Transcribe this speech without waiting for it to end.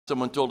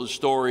Someone told a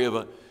story of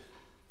a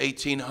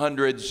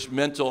 1800s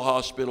mental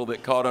hospital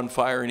that caught on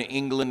fire in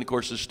England. Of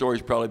course, the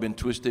story's probably been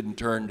twisted and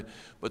turned,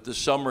 but the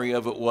summary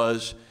of it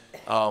was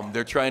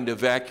they're trying to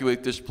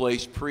evacuate this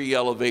place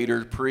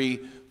pre-elevator,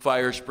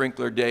 pre-fire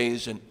sprinkler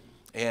days,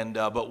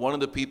 but one of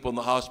the people in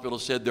the hospital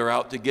said they're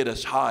out to get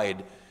us,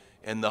 hide.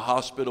 And the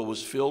hospital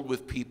was filled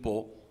with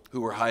people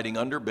who were hiding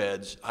under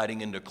beds,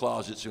 hiding into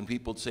closets. When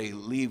people would say,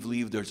 leave,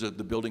 leave,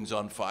 the building's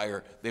on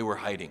fire, they were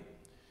hiding.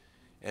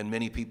 And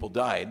many people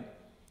died.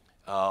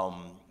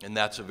 And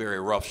that's a very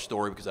rough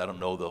story because I don't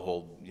know the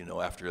whole,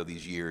 after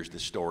these years, the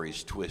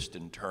stories twist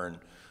and turn.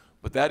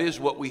 But that is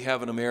what we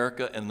have in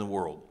America and the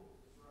world.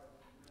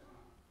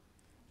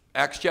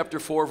 Acts chapter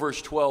 4,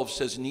 verse 12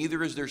 says,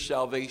 neither is there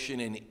salvation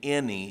in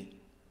any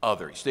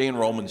other. Stay in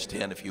Romans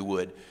 10 if you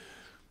would.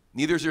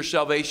 Neither is there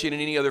salvation in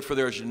any other, for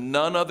there is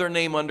none other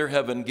name under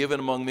heaven given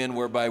among men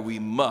whereby we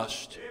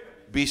must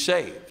be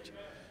saved.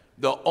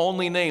 The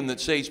only name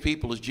that saves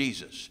people is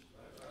Jesus.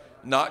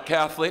 Not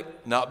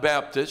Catholic, not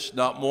Baptist,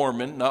 not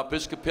Mormon, not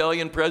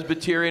Episcopalian,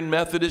 Presbyterian,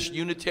 Methodist,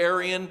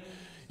 Unitarian,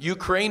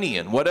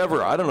 Ukrainian,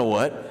 whatever, I don't know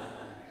what.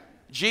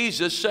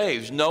 Jesus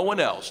saves, no one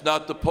else.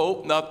 Not the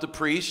Pope, not the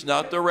priest,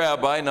 not the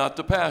rabbi, not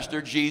the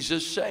pastor.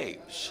 Jesus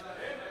saves.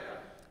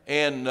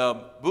 And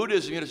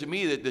Buddhism, to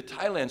me, the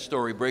Thailand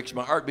story breaks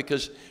my heart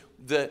because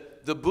the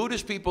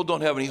Buddhist people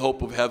don't have any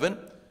hope of heaven.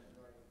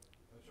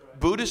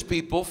 Buddhist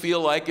people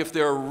feel like if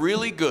they're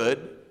really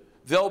good,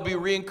 they'll be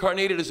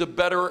reincarnated as a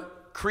better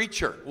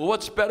creature. Well,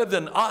 what's better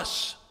than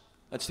us?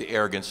 That's the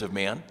arrogance of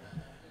man.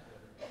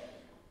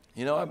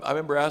 I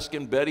remember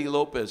asking Betty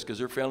Lopez, because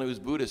her family was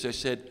Buddhist, I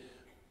said,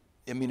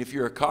 if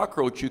you're a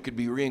cockroach, you could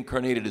be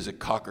reincarnated as a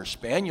cocker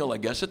spaniel. I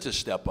guess it's a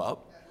step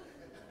up.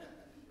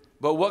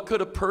 But what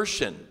could a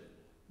person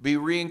be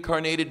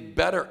reincarnated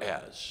better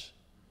as?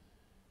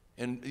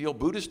 And,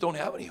 Buddhists don't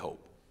have any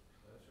hope.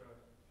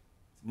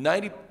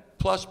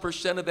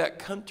 90+% of that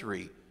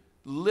country,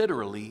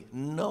 literally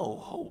no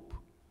hope.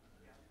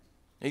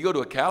 And you go to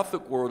a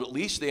Catholic world, at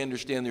least they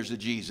understand there's a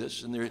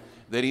Jesus and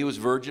that he was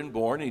virgin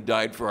born and he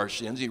died for our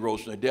sins. He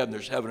rose from the dead and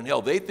there's heaven and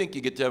hell. They think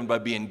you get to heaven by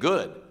being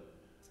good.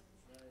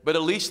 But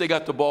at least they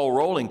got the ball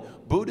rolling.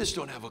 Buddhists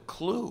don't have a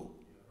clue.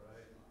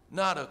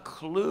 Not a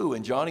clue.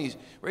 And Johnny,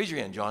 raise your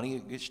hand,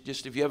 Johnny. It's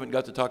just if you haven't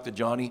got to talk to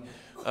Johnny.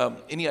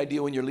 Any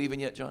idea when you're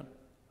leaving yet, John?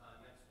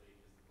 Next week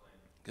is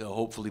the plan.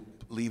 Hopefully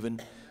leaving.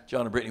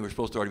 John and Brittany were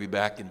supposed to already be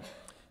back in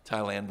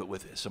Thailand, but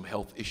with some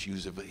health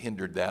issues have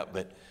hindered that.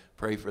 But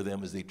pray for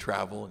them as they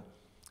travel.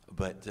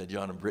 But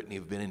John and Brittany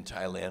have been in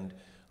Thailand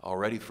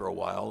already for a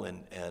while.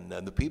 And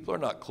the people are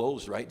not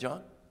closed, right,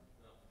 John?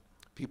 No.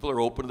 People are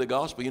open to the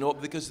gospel.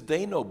 Because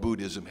they know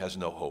Buddhism has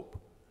no hope.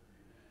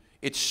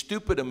 It's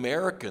stupid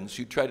Americans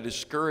who try to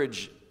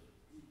discourage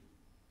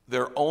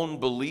their own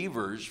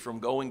believers from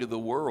going to the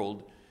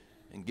world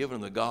and giving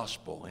them the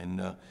gospel.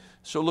 And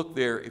so look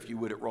there, if you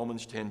would, at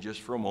Romans 10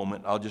 just for a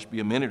moment. I'll just be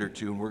a minute or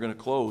two, and we're going to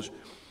close.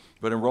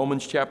 But in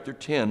Romans chapter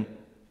 10,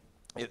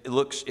 it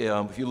looks,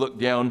 if you look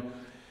down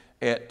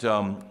at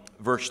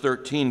verse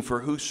 13, for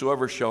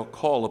whosoever shall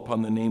call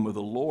upon the name of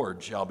the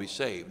Lord shall be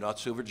saved. Not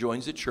whosoever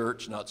joins the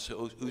church, not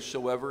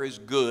whosoever is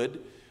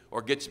good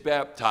or gets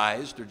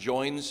baptized or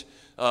joins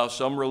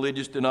some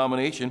religious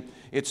denomination.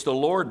 It's the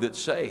Lord that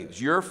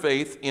saves. Your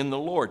faith in the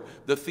Lord.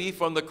 The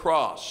thief on the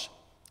cross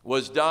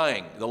was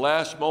dying, the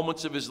last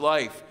moments of his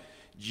life.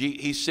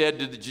 He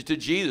said to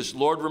Jesus,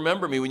 Lord,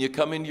 remember me when you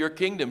come into your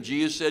kingdom.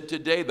 Jesus said,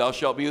 today thou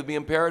shalt be with me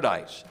in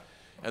paradise.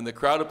 And the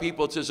crowd of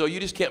people, it says, oh, you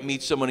just can't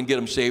meet someone and get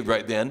them saved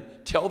right then.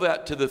 Tell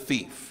that to the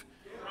thief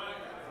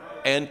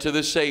and to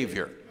the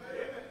Savior.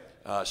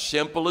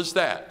 Simple as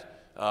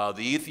that.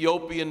 The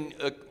Ethiopian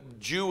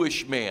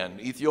Jewish man,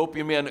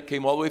 Ethiopian man that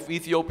came all the way from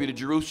Ethiopia to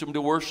Jerusalem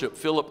to worship.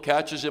 Philip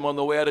catches him on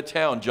the way out of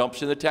town,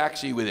 jumps in the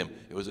taxi with him.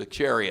 It was a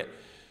chariot.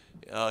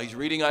 He's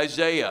reading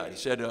Isaiah. He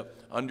said, do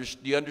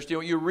you understand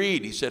what you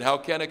read? He said, how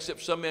can I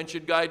except some man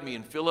should guide me?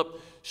 And Philip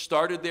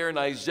started there in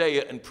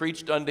Isaiah and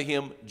preached unto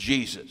him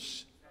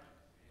Jesus.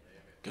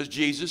 Because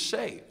Jesus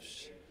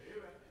saves.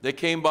 They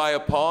came by a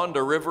pond,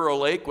 a river, a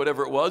lake,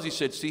 whatever it was. He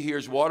said, see,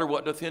 here's water.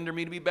 What doth hinder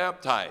me to be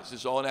baptized? This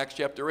is all in Acts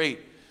chapter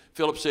 8.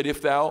 Philip said,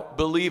 if thou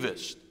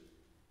believest.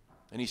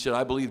 And he said,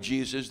 I believe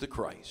Jesus is the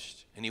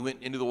Christ. And he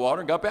went into the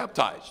water and got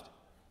baptized.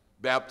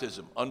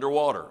 Baptism,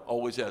 underwater,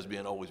 always has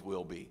been, always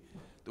will be.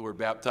 The word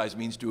baptize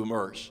means to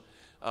immerse.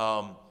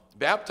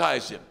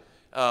 Baptize him.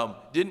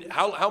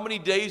 How many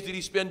days did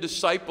he spend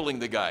discipling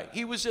the guy?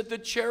 He was at the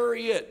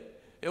chariot.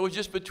 It was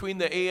just between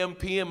the AM,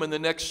 PM, and the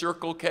next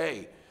Circle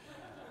K.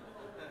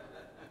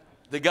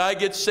 The guy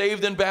gets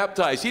saved and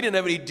baptized. He didn't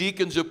have any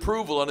deacon's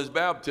approval on his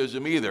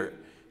baptism either.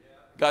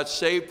 Got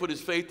saved, put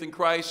his faith in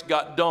Christ,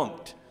 got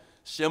dunked.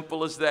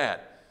 Simple as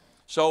that.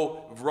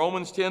 So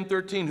Romans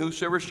 10:13,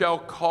 whosoever shall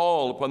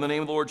call upon the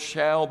name of the Lord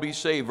shall be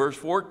saved. Verse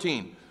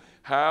 14,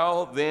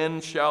 how then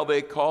shall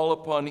they call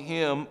on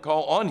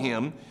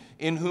him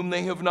in whom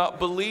they have not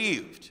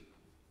believed?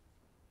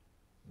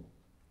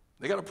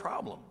 They got a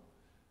problem.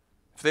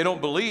 If they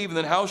don't believe,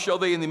 then how shall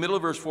they, in the middle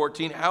of verse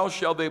 14, how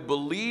shall they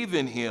believe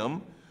in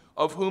him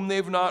of whom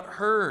they've not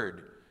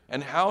heard?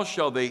 And how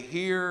shall they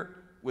hear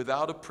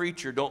without a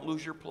preacher? Don't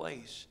lose your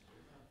place.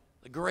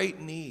 A great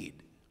need.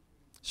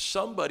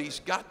 Somebody's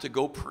got to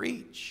go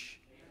preach.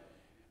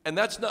 And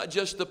that's not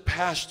just the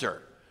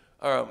pastor.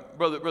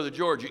 Brother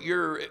George,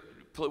 you're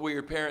where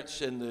your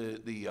parents and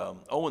the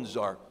Owens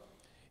are.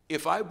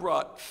 If I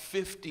brought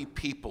 50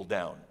 people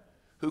down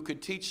who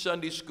could teach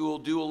Sunday school,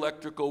 do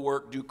electrical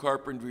work, do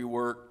carpentry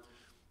work,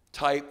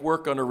 type,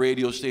 work on a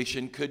radio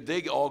station, could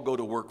they all go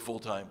to work full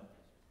time?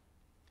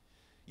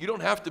 You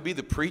don't have to be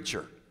the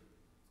preacher.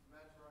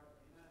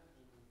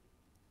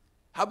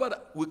 How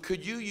about,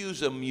 could you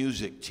use a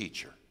music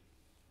teacher?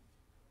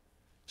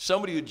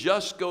 Somebody who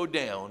just go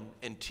down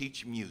and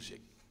teach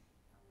music.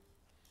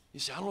 You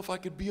say, I don't know if I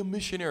could be a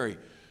missionary.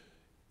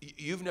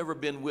 You've never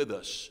been with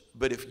us,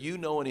 but if you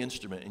know an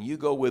instrument and you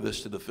go with us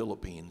to the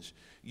Philippines,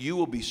 you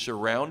will be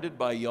surrounded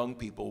by young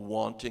people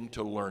wanting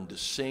to learn to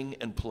sing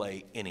and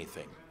play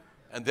anything.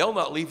 And they'll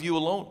not leave you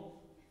alone.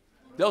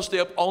 They'll stay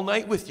up all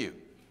night with you.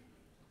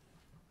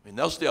 I mean,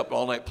 they'll stay up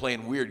all night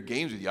playing weird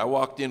games with you. I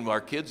walked in,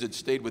 our kids had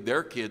stayed with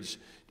their kids,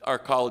 our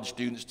college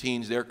students,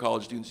 teens, their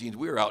college students, teens.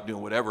 We were out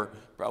doing whatever,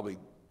 probably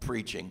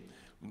preaching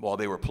while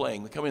they were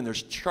playing. They come in,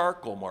 there's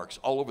charcoal marks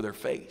all over their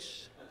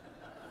face.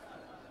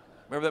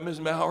 Remember that,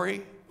 Ms.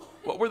 Mallory?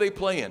 What were they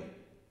playing?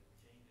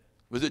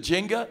 Was it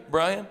Jenga,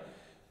 Brian?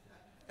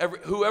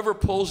 Whoever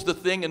pulls the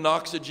thing and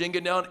knocks the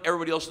Jenga down,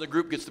 everybody else in the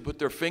group gets to put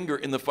their finger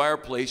in the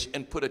fireplace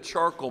and put a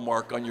charcoal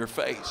mark on your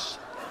face.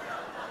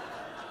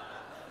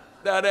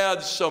 That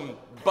adds some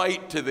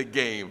bite to the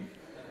game.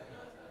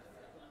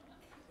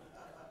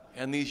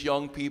 And these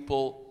young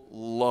people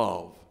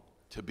love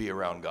to be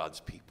around God's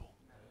people.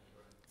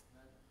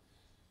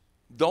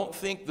 Don't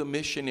think the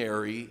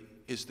missionary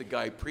is the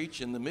guy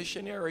preaching. The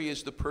missionary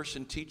is the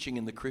person teaching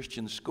in the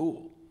Christian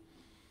school.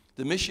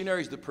 The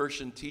missionary is the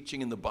person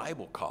teaching in the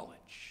Bible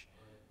college.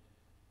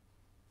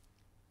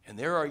 And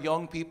there are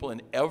young people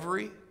in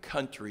every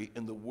country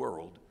in the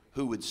world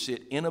who would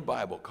sit in a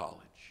Bible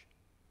college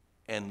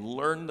and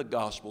learn the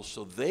gospel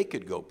so they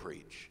could go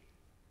preach.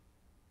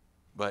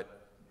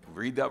 But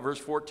read that verse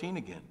 14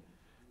 again.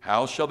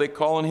 How shall they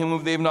call on him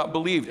whom they have not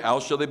believed? How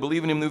shall they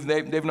believe in him whom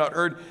they have not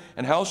heard?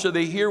 And how shall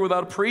they hear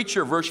without a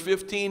preacher? Verse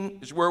 15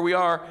 is where we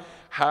are.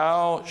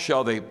 How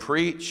shall they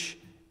preach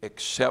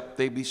except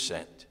they be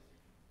sent?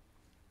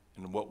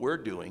 And what we're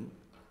doing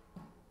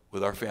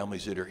with our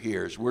families that are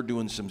here is we're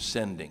doing some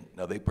sending.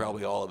 Now, they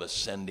probably all have a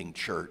sending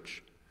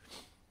church,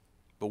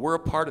 but we're a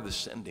part of the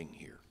sending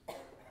here.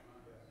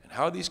 And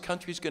how are these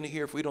countries going to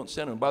hear if we don't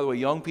send them? By the way,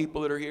 young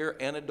people that are here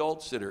and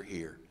adults that are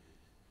here,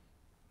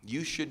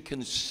 you should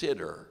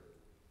consider,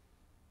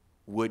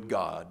 would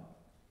God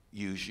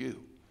use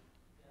you?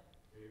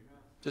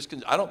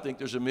 I don't think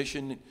there's a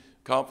mission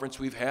conference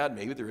we've had.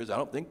 Maybe there is. I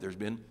don't think there's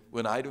been.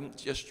 When I don't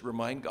just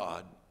remind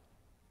God,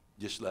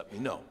 just let me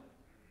know.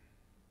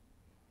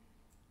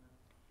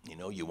 You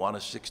know, you want a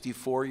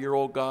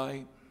 64-year-old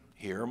guy?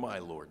 Here am I,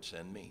 Lord,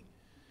 send me.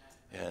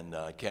 And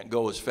I can't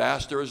go as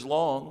fast or as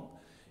long,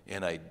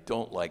 and I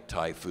don't like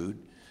Thai food.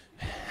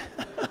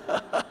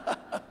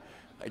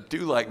 I do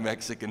like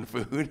Mexican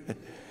food.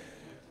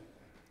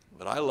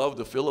 But I love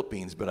the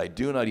Philippines, but I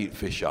do not eat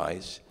fish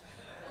eyes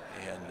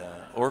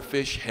or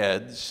fish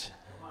heads.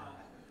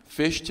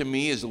 Fish to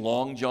me is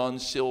Long John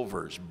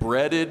Silver's,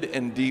 breaded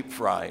and deep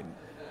fried.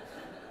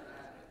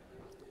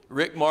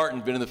 Rick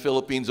Martin's been in the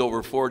Philippines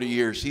over 40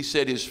 years. He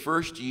said his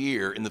first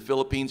year in the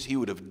Philippines, he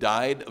would have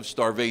died of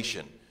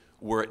starvation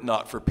were it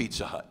not for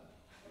Pizza Hut.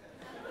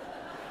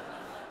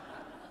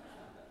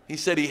 He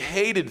said he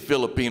hated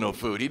Filipino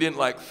food. He didn't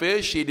like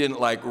fish. He didn't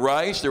like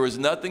rice. There was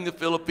nothing the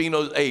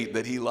Filipinos ate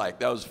that he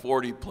liked. That was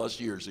 40 plus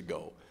years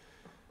ago.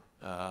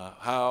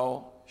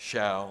 How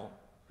shall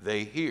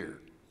they hear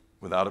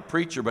without a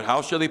preacher? But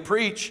how shall they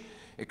preach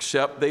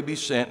except they be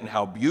sent? And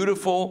how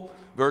beautiful,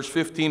 verse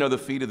 15, are the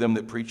feet of them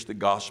that preach the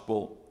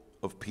gospel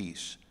of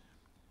peace.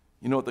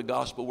 You know what the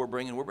gospel we're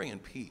bringing? We're bringing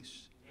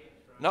peace.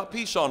 Not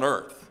peace on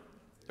earth.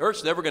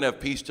 Earth's never going to have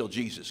peace till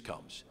Jesus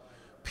comes.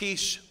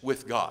 Peace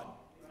with God.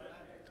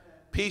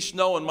 Peace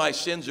knowing my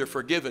sins are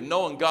forgiven,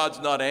 knowing God's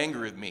not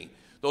angry with me.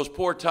 Those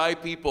poor Thai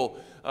people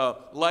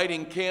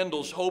lighting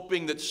candles,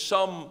 hoping that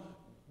some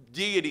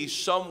deity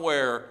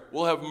somewhere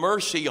will have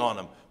mercy on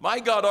them. My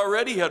God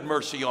already had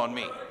mercy on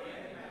me.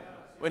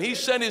 When he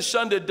sent his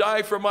son to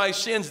die for my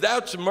sins,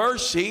 that's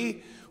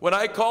mercy. When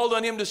I called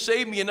on him to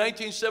save me in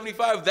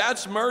 1975,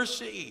 that's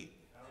mercy.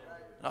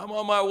 I'm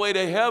on my way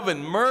to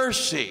heaven,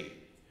 mercy.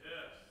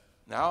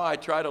 Now I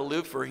try to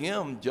live for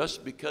him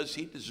just because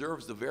he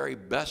deserves the very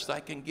best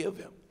I can give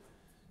him.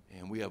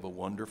 And we have a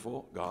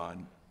wonderful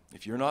God.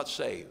 If you're not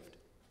saved,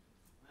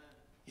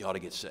 you ought to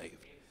get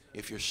saved.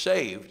 If you're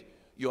saved,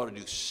 you ought to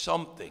do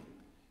something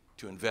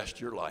to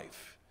invest your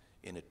life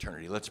in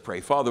eternity. Let's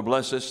pray. Father,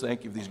 bless us.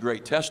 Thank you for these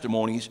great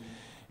testimonies.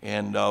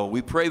 And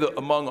we pray that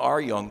among our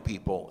young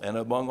people and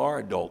among our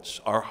adults,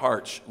 our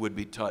hearts would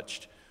be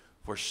touched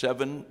for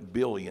 7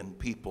 billion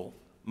people,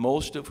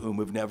 most of whom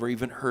have never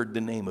even heard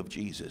the name of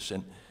Jesus.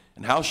 And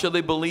how shall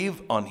they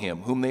believe on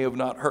him whom they have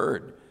not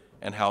heard?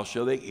 And how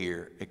shall they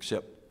hear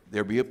except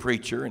there be a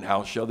preacher, and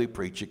how shall they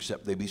preach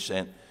except they be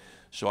sent?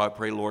 So I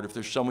pray, Lord, if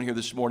there's someone here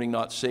this morning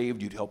not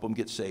saved, you'd help them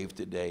get saved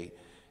today.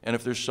 And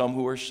if there's some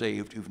who are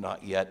saved who've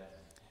not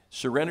yet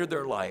surrendered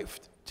their life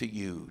to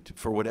you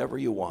for whatever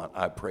you want,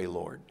 I pray,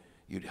 Lord,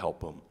 you'd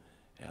help them.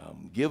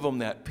 Give them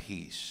that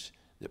peace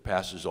that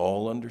passes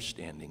all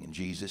understanding. In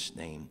Jesus'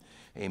 name,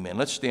 amen.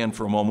 Let's stand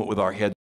for a moment with our heads